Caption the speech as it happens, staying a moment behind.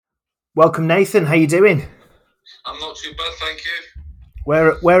Welcome, Nathan. How you doing? I'm not too bad, thank you.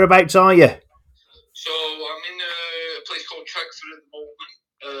 Whereabouts are you? So I'm in a place called Trackford at the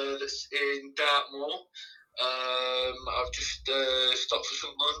moment. That's in Dartmoor. I've just stopped for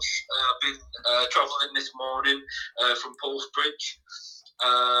some lunch. I've been travelling this morning from Bridge,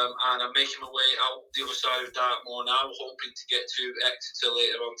 and I'm making my way out the other side of Dartmoor now, hoping to get to Exeter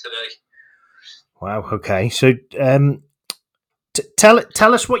later on today. Wow. Okay. So,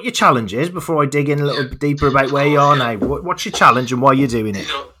 tell us what your challenge is before I dig in a little bit deeper about where you are now. What's your challenge and why you're doing it?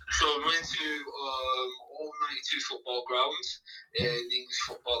 So I'm running to all 92 football grounds in the English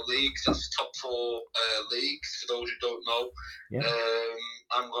Football League. That's the top four leagues, for those who don't know. Yeah.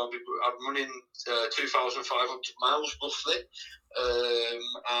 I'm running 2,500 miles roughly,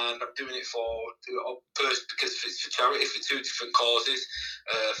 and I'm doing it first because it's for charity, for two different causes.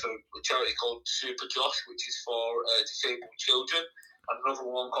 For a charity called Super Josh, which is for disabled children, and another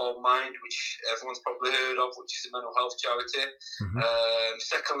one called Mind, which everyone's probably heard of, which is a mental health charity. Mm-hmm.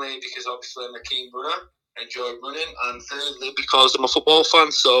 Secondly, because obviously I'm a keen runner, enjoy running, and thirdly, because I'm a football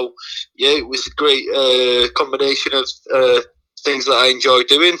fan. So, yeah, it was a great combination of things that I enjoy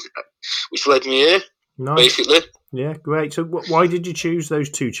doing, which led me here, basically. Yeah, great. So, why did you choose those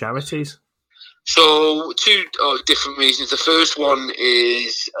two charities? So, two different reasons. The first one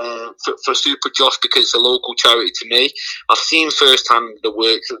is for Super Josh, because it's a local charity to me. I've seen firsthand the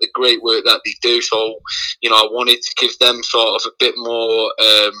great work that they do. So, I wanted to give them sort of a bit more.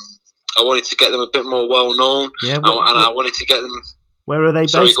 I wanted to get them a bit more well known. Yeah, I wanted to get them. Where are they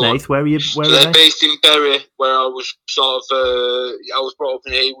based, Nate? Where are you? They're based in Bury, where I was I was brought up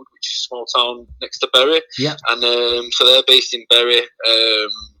in Haywood, which is a small town next to Bury. Yeah. And so they're based in Bury.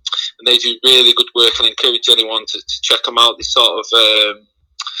 And they do really good work, and encourage anyone to check them out.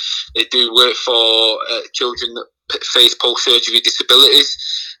 They do work for children that face post-surgery disabilities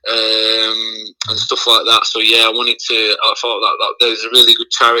and stuff like that. So yeah, I thought that there's a really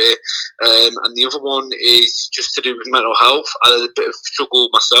good charity. And the other one is just to do with mental health. I had a bit of struggle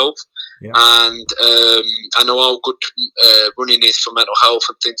myself. Yeah. And I know how good running is for mental health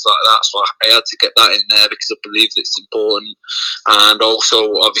and things like that, so I had to get that in there because I believe it's important. And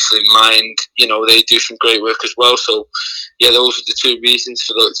also, obviously, Mind, they do some great work as well. So, yeah, those are the two reasons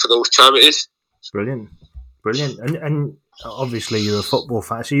for those charities. Brilliant. And obviously, you're a football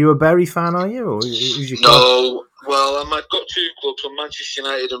fan. So, you're a Bury fan, are you? Or who's your club? Well, I've got two clubs, I'm Manchester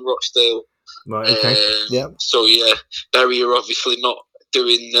United and Rochdale. Right, okay. Yeah. So, yeah, Bury are obviously not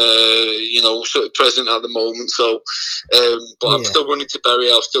doing sort of present at the moment, so but I'm still running to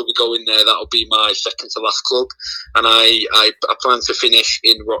Bury. I'll still be going there. That'll be my second to last club, and I plan to finish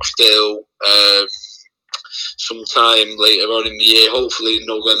in Rochdale sometime later on in the year, hopefully in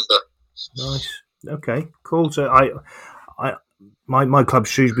November. Nice. Okay, cool. So my club's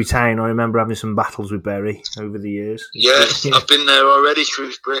Shrewsbury Town. I remember having some battles with Bury over the years. Yes, I've been there already,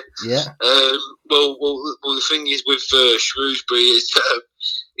 Shrewsbury. Yeah. Well, the thing is with Shrewsbury is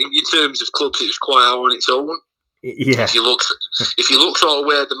in terms of clubs, it was quite out on its own. Yeah. If you look sort of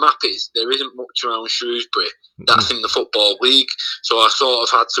where the map is, there isn't much around Shrewsbury. That's in the Football League. So I sort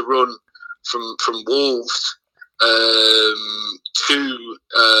of had to run from Wolves to.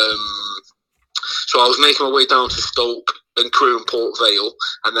 So I was making my way down to Stoke and Crewe and Port Vale,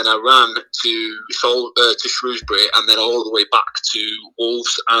 and then I ran to Shrewsbury, and then all the way back to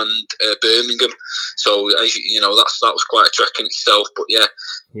Wolves and Birmingham. So as that was quite a trek in itself. But yeah,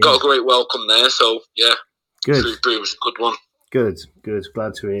 got a great welcome there. So yeah, good. Shrewsbury was a good one. Good.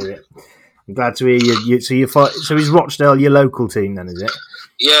 Glad to hear it. I'm glad to hear you. So is Rochdale your local team then? Is it?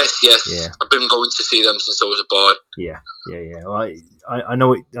 Yes. Yeah. I've been going to see them since I was a boy. Yeah. Well, I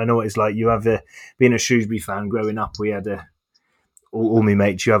know what it's like. You have being a Shrewsbury fan growing up. We had all my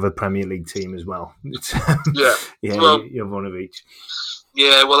mates. You have a Premier League team as well. Yeah. Well, you have one of each.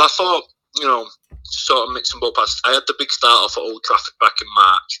 Yeah. Well, I thought sort of mix them up. I had the big start off at Old Trafford back in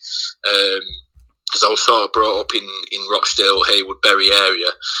March. Because I was sort of brought up in Rochdale, Haywood, Bury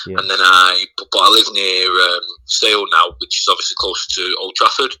area, and then I live near Sale now, which is obviously closer to Old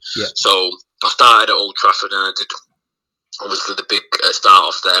Trafford. Yeah. So I started at Old Trafford, and I did obviously the big start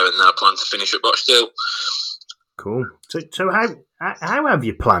off there, and then I plan to finish at Rochdale. Cool. So how have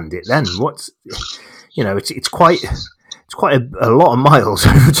you planned it then? What's it's quite a lot of miles,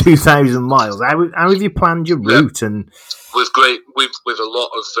 over 2,000 miles. How have you planned your route? And with a lot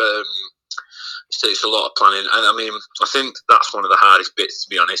of. It takes a lot of planning, and I mean, I think that's one of the hardest bits, to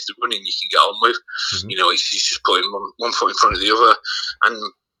be honest. The running you can get on with, it's just putting one foot in front of the other.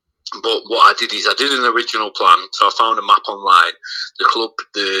 But what I did is I did an original plan, so I found a map online. The club,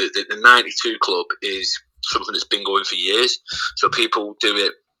 the 92 club, is something that's been going for years. So people do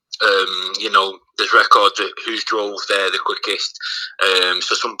it There's records of who's drove there the quickest.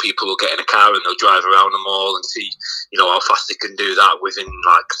 So some people will get in a car and they'll drive around them all and see, how fast they can do that within,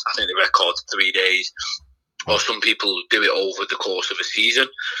 I think the record's 3 days. Or some people do it over the course of a season,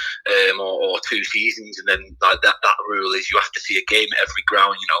 or 2 seasons, and then that rule is you have to see a game at every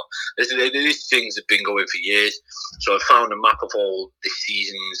ground. These things have been going for years. So I found a map of all this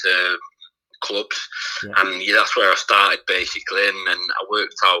season's clubs, and that's where I started basically, and then I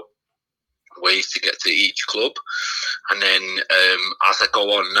worked out ways to get to each club, and then as I go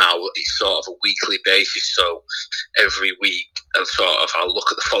on now, it's sort of a weekly basis. So every week, I'll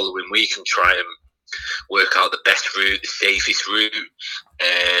look at the following week and try and work out the best route, the safest route,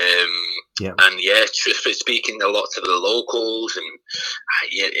 and just speaking a lot to the locals, and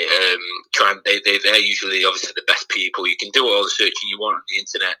they're usually obviously the best people. You can do all the searching you want on the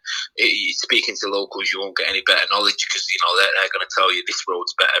internet. Speaking to locals, you won't get any better knowledge because they're going to tell you this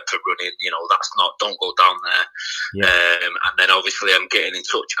road's better for running. Don't go down there. And then obviously I'm getting in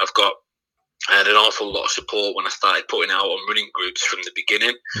touch. I had an awful lot of support when I started putting out on running groups from the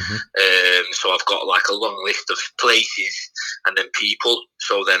beginning. So I've got like a long list of places and then people.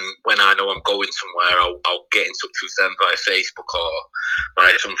 So then when I know I'm going somewhere, I'll get in touch with them via Facebook or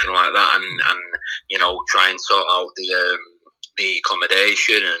via something like that, and try and sort out the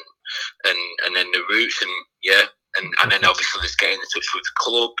accommodation and then the routes and then obviously just getting in touch with the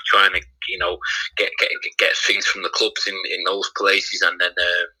club, trying to get things from the clubs in those places, and then.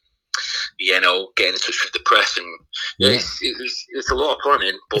 Getting in touch with the press, and it's a lot of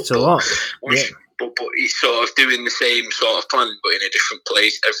planning. But, it's a lot. But it's sort of doing the same sort of planning, but in a different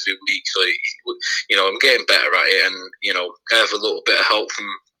place every week. So I'm getting better at it, and I have a little bit of help from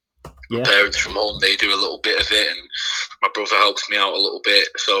my parents from home. They do a little bit of it, and my brother helps me out a little bit.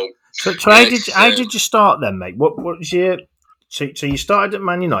 So how did you start then, mate? What was your so you started at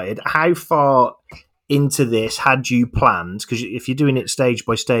Man United? How far into this had you planned? Because if you're doing it stage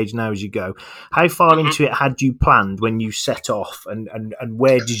by stage now as you go, how far into it had you planned when you set off, and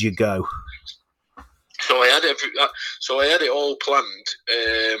where did you go? So I had it all planned,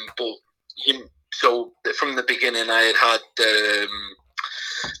 so from the beginning I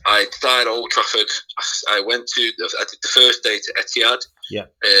started at Old Trafford. I did the first day to Etihad,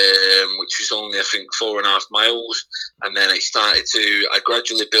 which was only I think 4.5 miles, and then I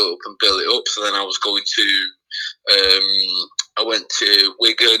gradually built it up. So then I was going to, I went to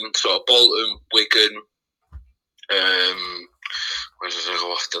Wigan, sort of Bolton, Wigan. Where did I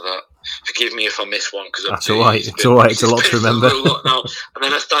go after that? Forgive me if I miss one, because that's all right. It's all right. It's a lot to remember. A lot now. And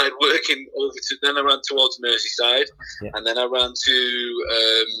then I started working then I ran towards Merseyside, and then I ran to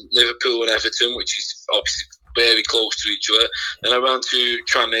Liverpool and Everton, which is obviously very close to each other. Then I ran to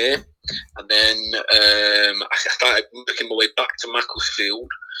Tranmere, and then I started working my way back to Macclesfield,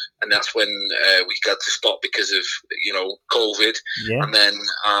 and that's when we had to stop because of COVID. And then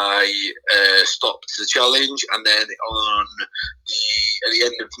I stopped the challenge, and then at the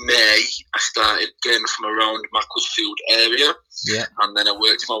end of May I started again from around Macclesfield area, and then I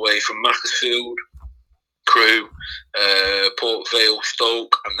worked my way from Macclesfield, Crewe, Port Vale,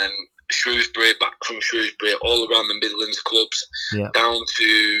 Stoke, and then Shrewsbury, back from Shrewsbury, all around the Midlands clubs, down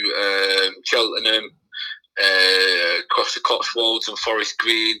to Cheltenham, across the Cotswolds and Forest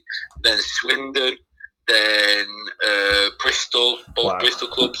Green, then Swindon, then Bristol, both Bristol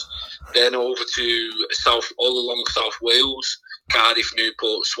clubs, then over to all along South Wales, Cardiff,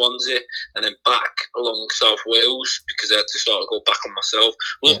 Newport, Swansea, and then back along South Wales because I had to sort of go back on myself.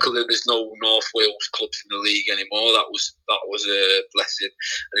 Luckily, there's no North Wales clubs in the league anymore. That was a blessing.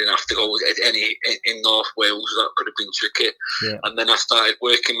 I didn't have to go any in North Wales. That could have been tricky. And then I started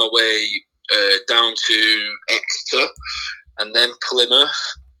working my way down to Exeter, and then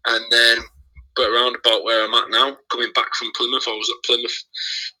Plymouth, and then around about where I'm at now, coming back from Plymouth. I was at Plymouth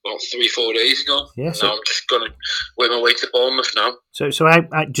about 3-4 days ago. Now I'm just going to work my way to Bournemouth now. So do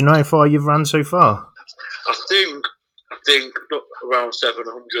you know how far you've run so far? I think around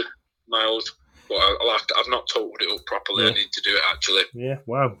 700 miles. But I've not totaled it up properly. I need to do it actually. Yeah,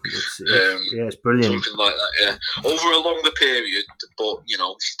 wow. It's brilliant. Something like that, over a longer period, but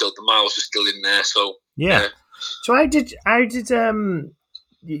still the miles are still in there. So So how did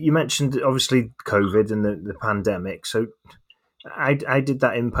you mentioned obviously COVID and the pandemic? So how did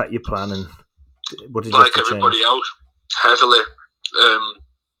that impact your plan, and what did you have to everybody change? else, heavily.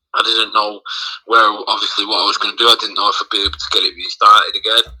 I didn't know what I was going to do. I didn't know if I'd be able to get it restarted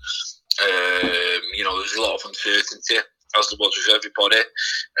again. There was a lot of uncertainty, as there was with everybody.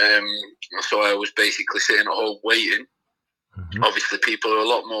 So I was basically sitting at home waiting. Obviously, people are a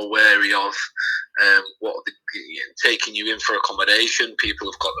lot more wary of what taking you in for accommodation.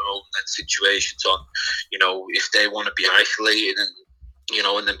 People have got their situations on, if they want to be isolated and.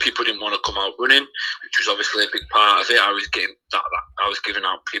 And then people didn't want to come out running, which was obviously a big part of it. I was getting that I was giving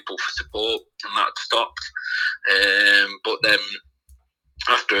out people for support, and that stopped. But then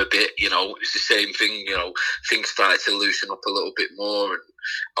after a bit, it's the same thing. Things started to loosen up a little bit more, and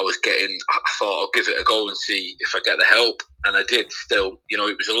I thought I'll give it a go and see if I get the help, and I did. Still, it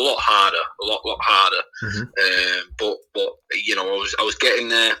was a lot harder, a lot harder. Mm-hmm. But I was getting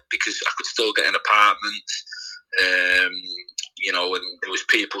there because I could still get an apartment. And there was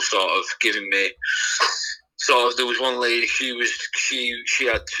people sort of giving me. There was one lady. She was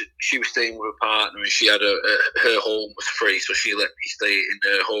staying with her partner, and she had her home was free, so she let me stay in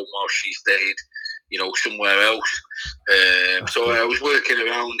her home while she stayed, somewhere else. So I was working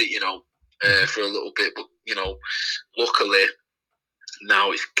around it, for a little bit, but luckily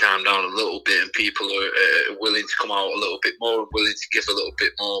now it's calmed down a little bit, and people are willing to come out a little bit more, willing to give a little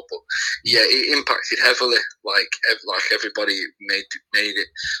bit more. But yeah, it impacted heavily. Like everybody made it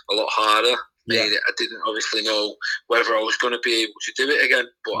a lot harder. Yeah. I didn't obviously know whether I was going to be able to do it again,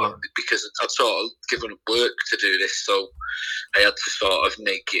 but because I'd sort of given up work to do this, so I had to sort of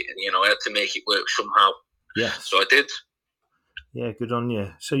make it, and I had to make it work somehow. Yeah. So I did. Yeah, good on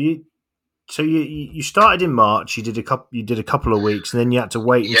you. So you started in March. You did a couple of weeks, and then you had to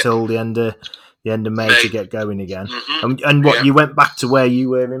wait until the end of May to get going again. Mm-hmm. And what you went back to where you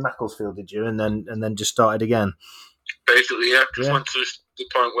were in Macclesfield, did you? And then just started again. Basically, just went to the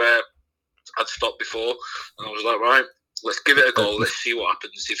point where I'd stopped before, and I was like, right, let's give it a go. Let's see what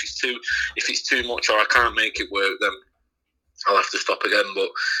happens. If it's too much, or I can't make it work, then I'll have to stop again.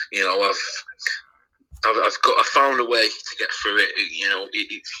 But I found a way to get through it.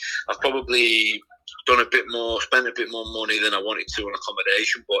 I've probably spent a bit more money than I wanted to on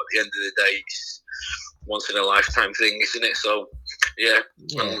accommodation, but at the end of the day, it's once in a lifetime thing, isn't it? So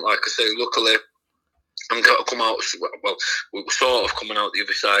and like I say, luckily I'm going to come out. Well, we're sort of coming out the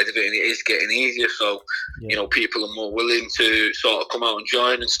other side of it, and it is getting easier. So people are more willing to sort of come out and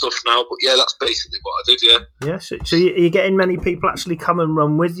join and stuff now. But that's basically what I did. Yeah. So you're getting many people actually come and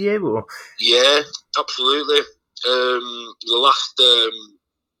run with you, or? Yeah, absolutely. The last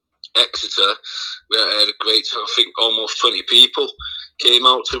Exeter, we had a great. I think almost 20 people came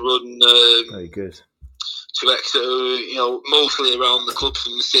out to run. Very good. To Exeter, mostly around the clubs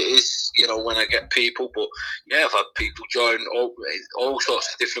and the cities, when I get people. But I've had people join all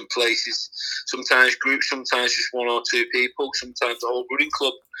sorts of different places. Sometimes groups, sometimes just one or two people, sometimes the whole running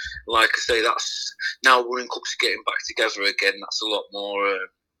club. Like I say, that's now running clubs are getting back together again. That's a lot more.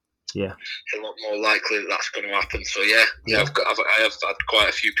 A lot more likely that's going to happen. So I have had quite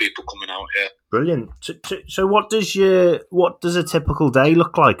a few people coming out here. Brilliant. So what does a typical day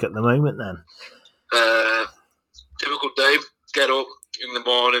look like at the moment then? Typical day, get up in the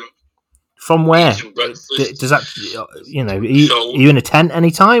morning. From where? Does that, are you in a tent any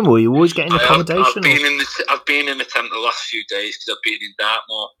time, or are you always getting accommodation? I've been in a tent the last few days because I've been in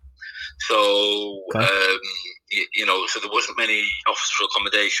Dartmoor. So, so there wasn't many offers for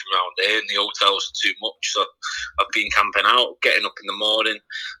accommodation around there, and the hotels are too much. So I've been camping out, getting up in the morning.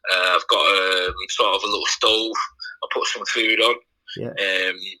 I've got sort of a little stove. I put some food on. Yeah.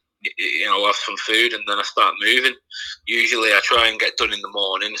 Have some food, and then I start moving. Usually I try and get done in the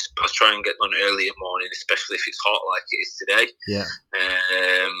morning. I try and get done early in the morning, especially if it's hot like it is today. Yeah.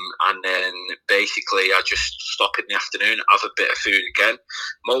 And then basically I just stop in the afternoon, have a bit of food again.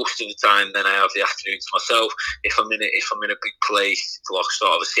 Most of the time then I have the afternoon to myself. If I'm in a big place, like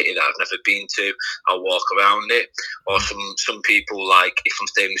sort of a city that I've never been to, I'll walk around it. Or some people, like if I'm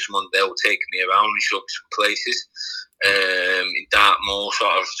staying with someone, they'll take me around and show me some places. In Dartmoor,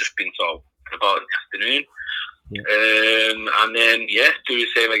 sort of just been sort of about in the afternoon, and then do the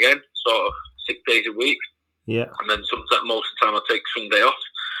same again, sort of 6 days a week. Yeah, and then most of the time I take Sunday off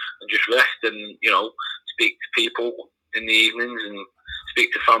and just rest and speak to people in the evenings and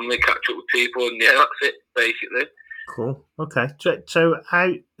speak to family, catch up with people, and that's it basically. Cool. Okay. So how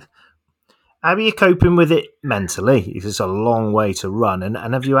are you coping with it mentally? It's a long way to run, and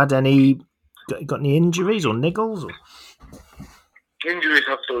have you had any? Got any injuries or niggles? Or? Injuries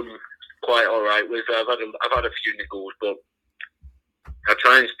I've done quite all right with. I've had a few niggles, but I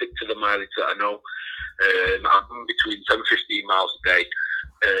try and stick to the mileage that I know. I'm between 10 and 15 miles a day.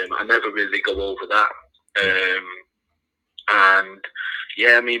 I never really go over that.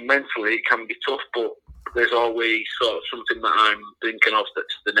 Mentally it can be tough, but there's always sort of something that I'm thinking of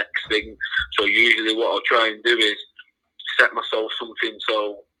that's the next thing. So usually what I'll try and do is set myself something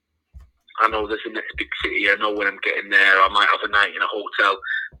so I know there's the next big city. I know when I'm getting there, I might have a night in a hotel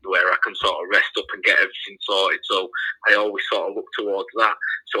where I can sort of rest up and get everything sorted. So I always sort of look towards that.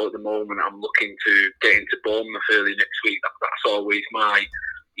 So at the moment, I'm looking to get into Bournemouth early next week. That's always my,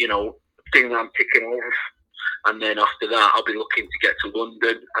 thing that I'm ticking off. And then after that, I'll be looking to get to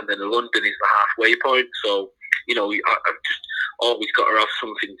London, and then London is the halfway point. So, I've just always got to have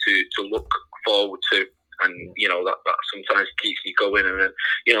something to look forward to. And, that sometimes keeps me going. And then,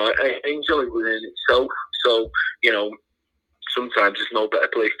 I enjoy running itself. So, sometimes there's no better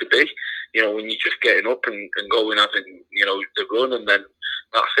place to be, when you're just getting up and going, having, the run, and then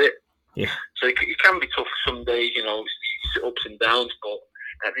that's it. Yeah. So it can be tough some days, it's ups and downs, but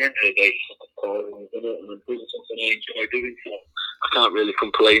at the end of the day, it's and I'm doing something I enjoy doing, so I can't really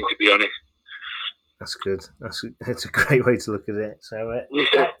complain, to be honest. That's good. That's a great way to look at it. So,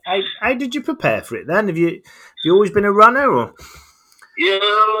 how did you prepare for it then? Have you always been a runner, or? Yeah,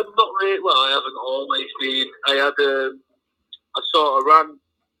 not really. Well, I haven't always been. I sort of ran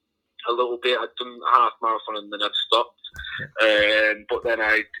a little bit. I'd done a half marathon and then I'd stopped. But then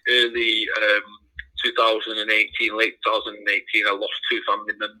early 2018, late 2018, I lost 2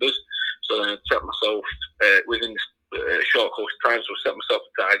 family members. So then I set myself within a short course of time. So I set myself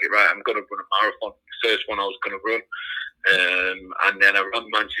a target. Right, I'm going to run a marathon. The first one I was going to run, and then I ran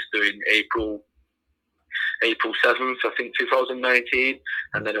Manchester in April 7th, I think 2019,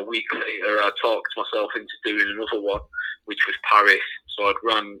 and then a week later I talked myself into doing another one, which was Paris. So I'd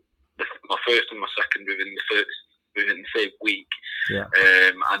run my first and my second within the same week,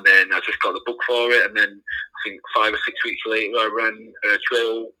 and then I just got the book for it, and then I think 5 or 6 weeks later I ran a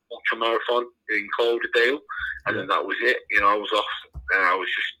trail ultra marathon in Calderdale, and then that was it. I was off, and I was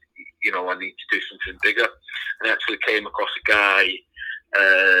just, I need to do something bigger, and I actually came across a guy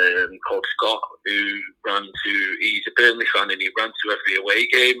called Scott, who he's a Burnley fan, and he ran to every away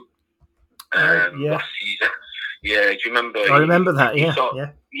game last season. Yeah, do you remember? I remember that, Yeah,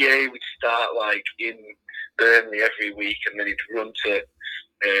 he would start in Burnley every week, and then he'd run to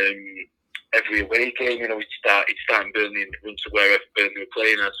every away game. He'd start in Burnley and run to wherever Burnley were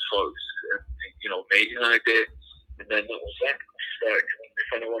playing. I just thought it was amazing idea. And then that was it. If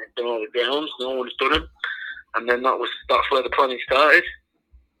anyone had done all the grounds, no one's done them. And then that's where the planning started.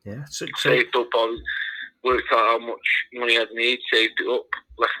 Yeah, saved up worked out how much money I'd need, saved it up,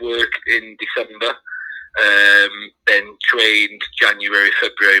 left work in December, then trained January,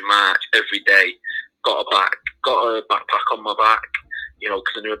 February, March every day. Got a backpack on my back, because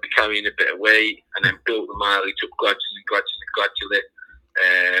I knew I'd be carrying a bit of weight, and then built the mileage up gradually.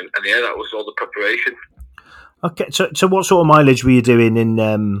 And that was all the preparation. Okay, so what sort of mileage were you doing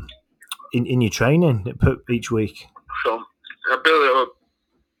in your training each week? So I built it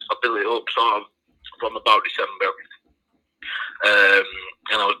up sort of from about December,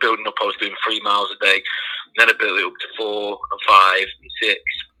 and I was building up. I was doing 3 miles a day, and then I built it up to 4 and 5 and 6.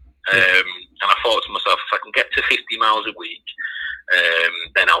 And I thought to myself, if I can get to 50 miles a week,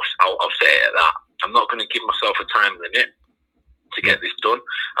 then I'll set it at that. I'm not going to give myself a time limit to get this done.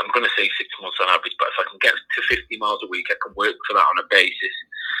 I'm going to say 6 months on average, but if I can get to 50 miles a week, I can work for that on a basis.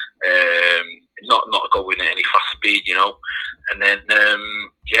 Not going at any fast speed, And then,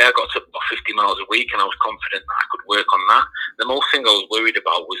 I got to about 50 miles a week, and I was confident that I could work on that. The most thing I was worried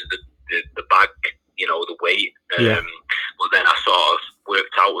about was the bag, the weight. But then I sort of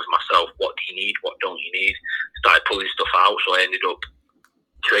worked out with myself, what do you need, what don't you need? Started pulling stuff out, so I ended up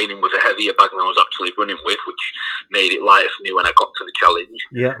training with a heavier bag than I was actually running with, which made it lighter for me when I got to the challenge.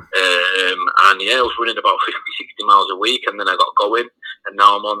 I was running about 50, 60 miles a week, and then I got going, and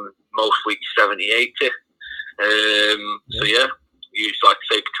now I'm on most weeks 70, 80. Use like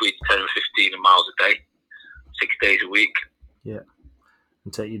say between 10 and 15 miles a day, 6 days a week. Yeah,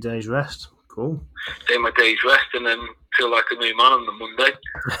 and take your day's rest. Cool. Take my day's rest, and then feel like a new man on the Monday.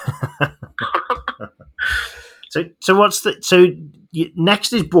 So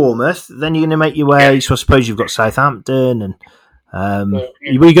next is Bournemouth. Then you're going to make your way. So I suppose you've got Southampton, and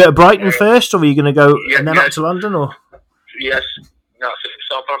will you go to Brighton first, or are you going to go and then up to London, or? Yes, that's it.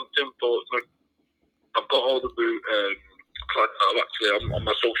 Southampton, Portsmouth. I've got all the route. Actually, on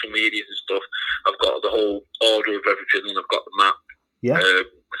my social medias and stuff, I've got the whole order of everything, and I've got the map. Yeah.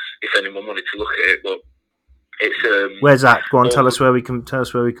 If anyone wanted to look at it, but it's where's that? Go on, tell us where we can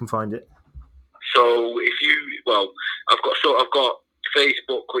find it. So I've got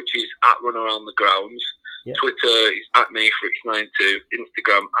Facebook, which is @RunAroundTheGrounds. Yeah. Twitter is @NateFricks92.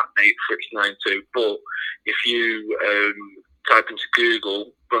 Instagram @NateFricks92. But if you type into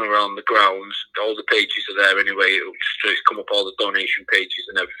Google "Run Around the Grounds," all the pages are there anyway. It'll just come up all the donation pages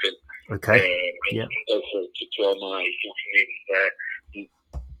and everything. Okay. Yeah. Go to all my social media there.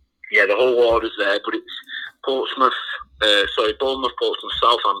 Yeah, the whole order's there, but Portsmouth, Bournemouth, Portsmouth,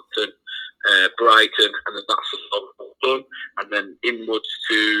 Southampton, Brighton, and then that's all done. And then inwards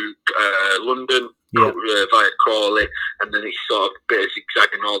to London via Crawley, and then it's sort of a bit of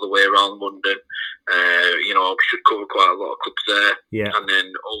zigzagging all the way around London. We should cover quite a lot of clubs there. Yeah. And then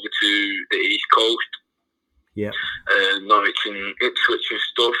over to the East Coast. Yeah. Norwich and Ipswich and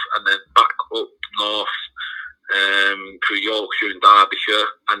stuff, and then back up north through Yorkshire and Derbyshire,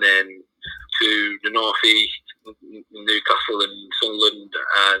 and then to the northeast, Newcastle and Sunderland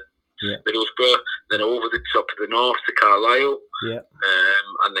and Middlesbrough, then over the top of the north to Carlisle,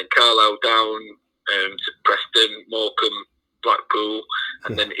 and then Carlisle down to Preston, Morecambe, Blackpool,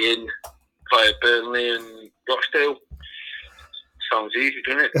 and then in via Burnley and Rochdale. Sounds easy,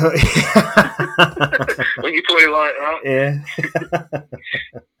 doesn't it? When you put it like that. Yeah.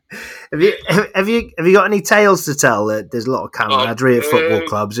 Have you got any tales to tell? There's a lot of camaraderie at football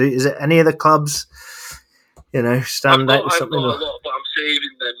clubs. Is it any of the clubs, stand out with something? I've got a lot, but I'm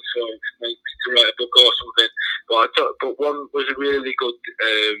saving them for maybe to write a book or something. But one was a really good.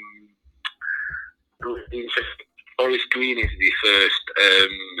 Forest Green is the first,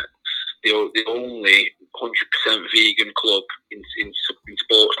 the only 100% vegan club in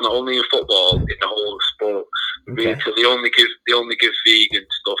sports, not only in football, in the whole of sport. Okay. So they only give vegan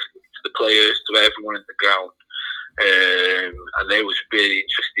stuff to the players, to everyone in the ground, and it was a really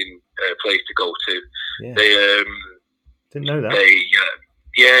interesting place to go to. Yeah. They didn't know that.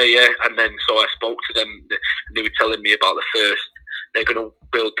 And then so I spoke to them, and they were telling me about they're going to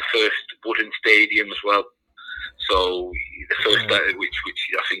build the first wooden stadium as well. So the first which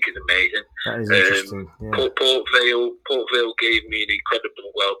I think is amazing. That is interesting. Yeah. Port Vale gave me an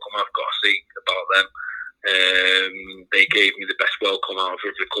incredible welcome. I've got to say about them. They gave me the best welcome out of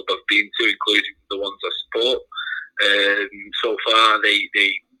every club I've been to, including the ones I support. So far,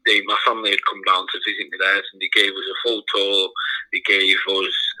 my family had come down to visit me there, and they gave us a full tour. They gave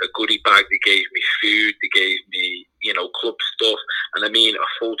us a goodie bag. They gave me food. They gave me, club stuff. And I mean, a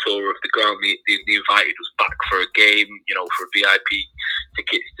full tour of the ground. They invited us back for a game, for VIP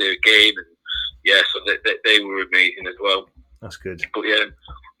tickets to a game. And so they were amazing as well. That's good. But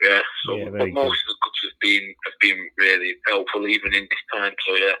but most of the clubs have been really helpful, even in this time.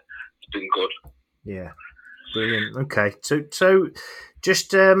 So it's been good. Yeah, brilliant. Okay, so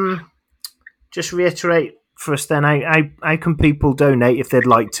just reiterate for us then, how can people donate if they'd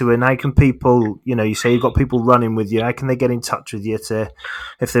like to, and how can people, you say you've got people running with you, how can they get in touch with you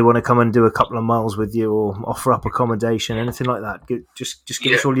if they want to come and do a couple of miles with you or offer up accommodation, anything like that? Just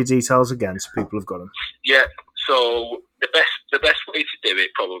give us all your details again so people have got them. Yeah, so the best way to do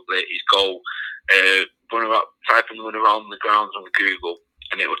it probably is go type and run around the grounds on Google,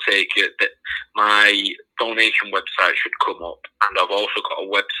 and it will take you that my donation website should come up, and I've also got a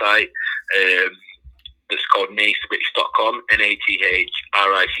website that's called nathrich.com,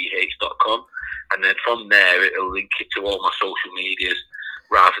 nathrich.com, and then from there it'll link you to all my social medias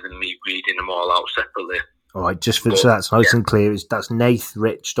rather than me reading them all out separately. All right, so that's nice and clear. That's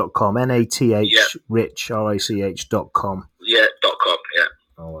nathrich.com, NATH Rich, RICH.com. Yeah, .com, yeah.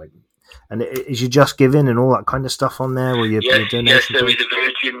 All right. And is you just giving and all that kind of stuff on there, or your donation? Yes, there is a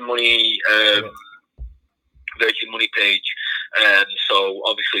Virgin Money page. So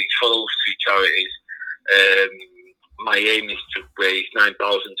obviously for those two charities, my aim is to raise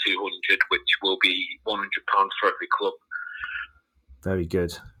 9,200, which will be £100 for every club. Very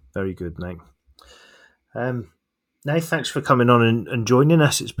good, Nate. Nate, thanks for coming on and joining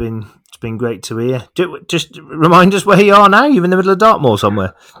us. It's been great to hear. Just remind us where you are now. You're in the middle of Dartmoor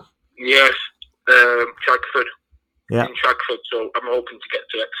somewhere. Yes, Chagford. Yeah, in Chagford. So I'm hoping to get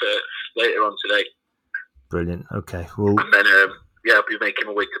to Exeter later on today. Brilliant. Okay. Well, and then I'll be making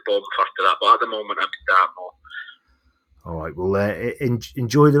my way to Bournemouth after that. But at the moment, I'm in Dartmoor. All right. Well,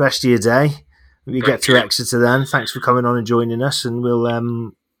 enjoy the rest of your day. We get to Exeter then. Thanks for coming on and joining us, and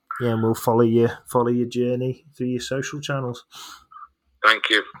we'll follow your journey through your social channels.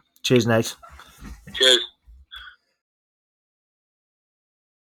 Thank you. Cheers, Nate. Cheers.